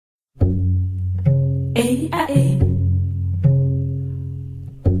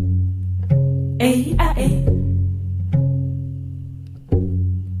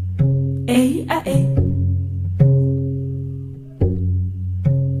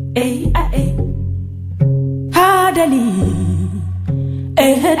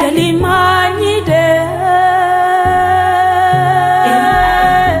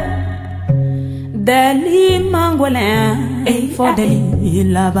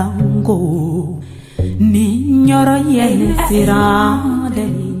Labango niñoro yene sira de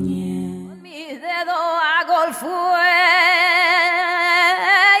niñe mi dedo hago el fuego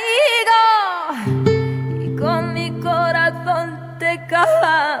y con mi corazón te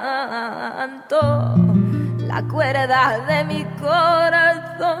canto, la cuerda de mi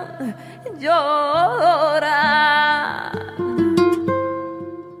corazón llora.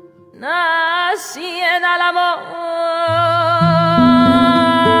 Nací en el amor,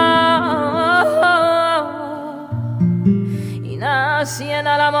 nací en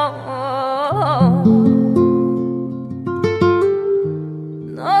el amor,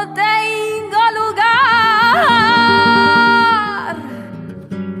 no tengo lugar.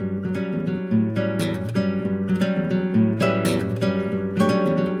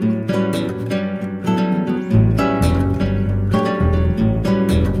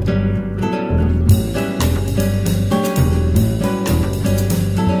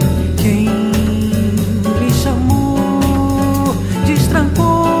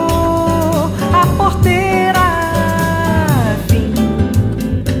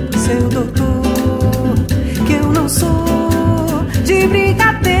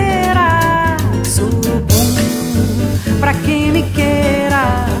 Pra quem me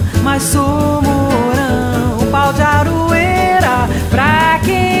queira, mas sou morão, pau de aroeira, pra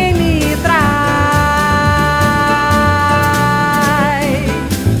quem me traz.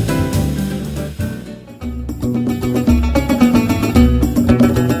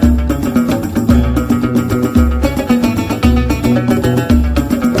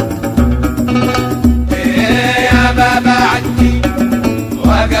 يا بابا عدي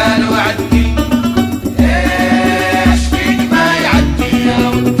وقالوا عدي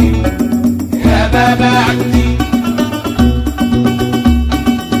بابا عندي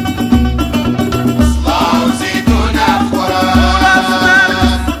صلاة وزيتونة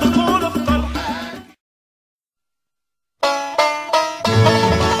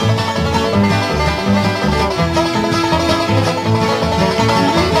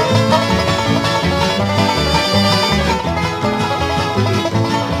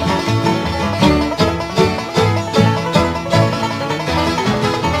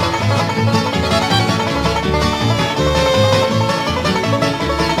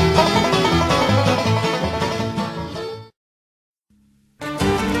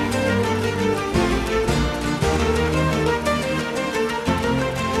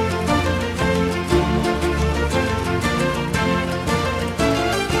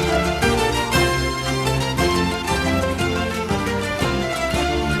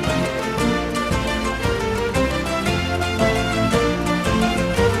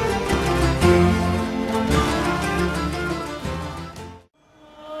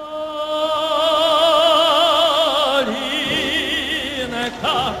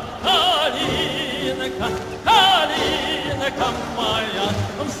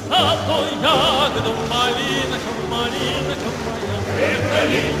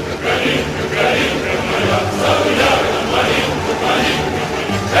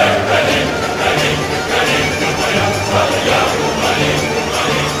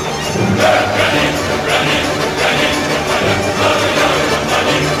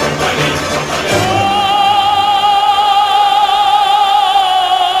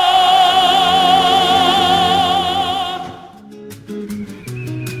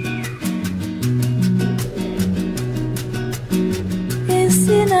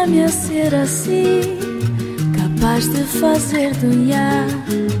Ensina-me a ser assim, capaz de fazer do nha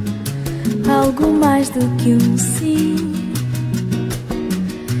algo mais do que um sim.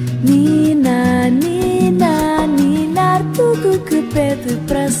 Nina, nina, ninar tudo que pede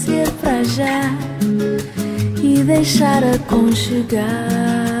pra ser pra já e deixar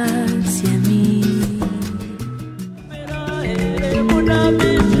aconchegar-se a mim.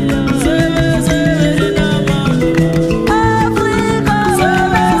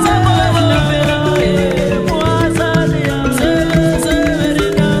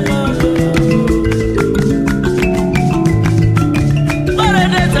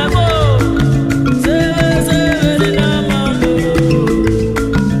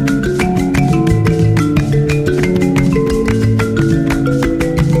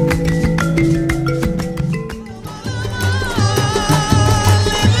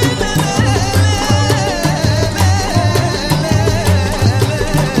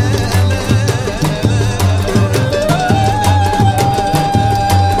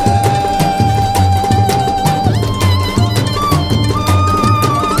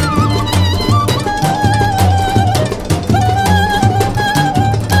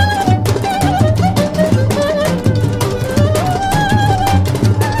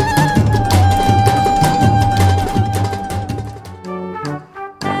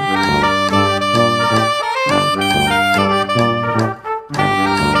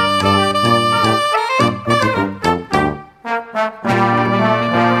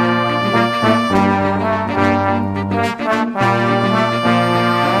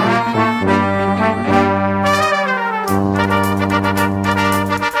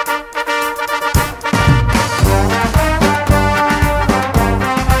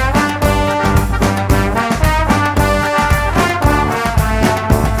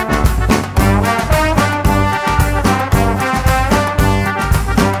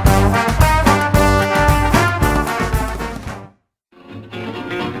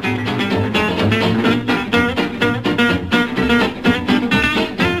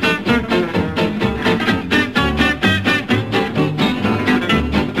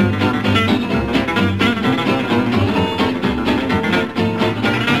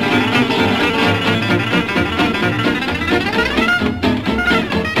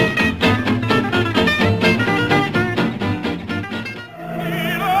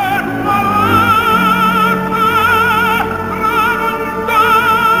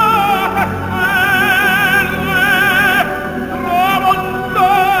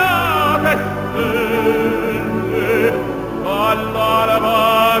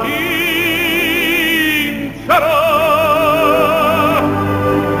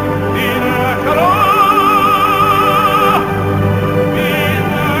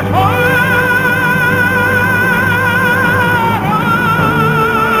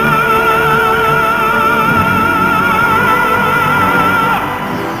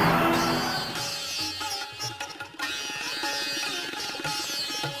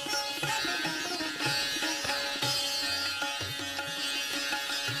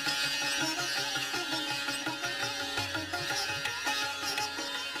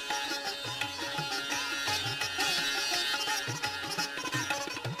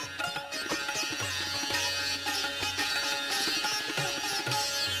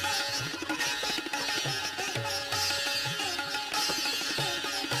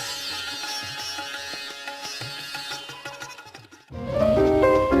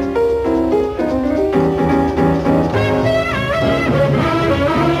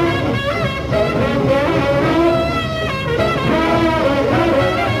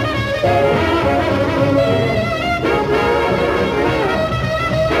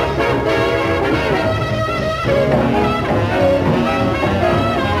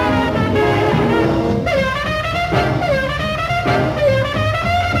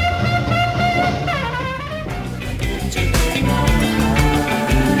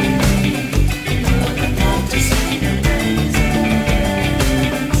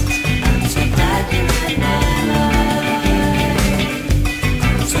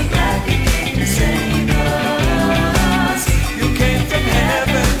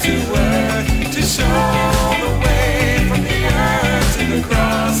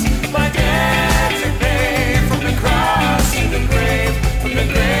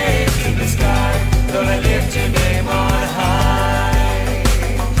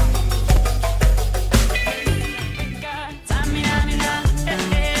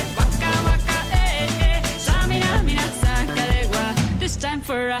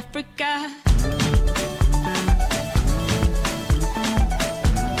 Africa.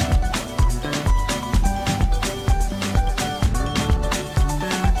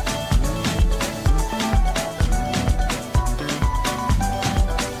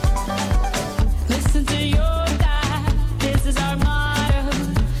 Listen to your God, this is our motto.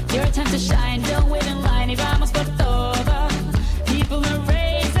 Your time to shine, don't wait in line. Y vamos por todo. People are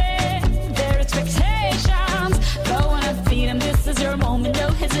raising their expectations. Go on and feed them, this is your moment, no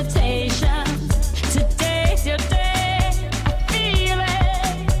hesitation. Today's your day, feel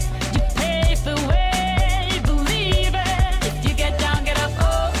it. You pave the way, believe it. If you get down, get up,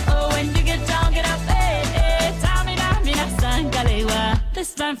 oh, oh. When you get down, get up, hey, hey. Tamina, mina, sangalewa.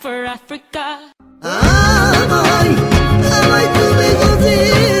 This time for Africa. Ah!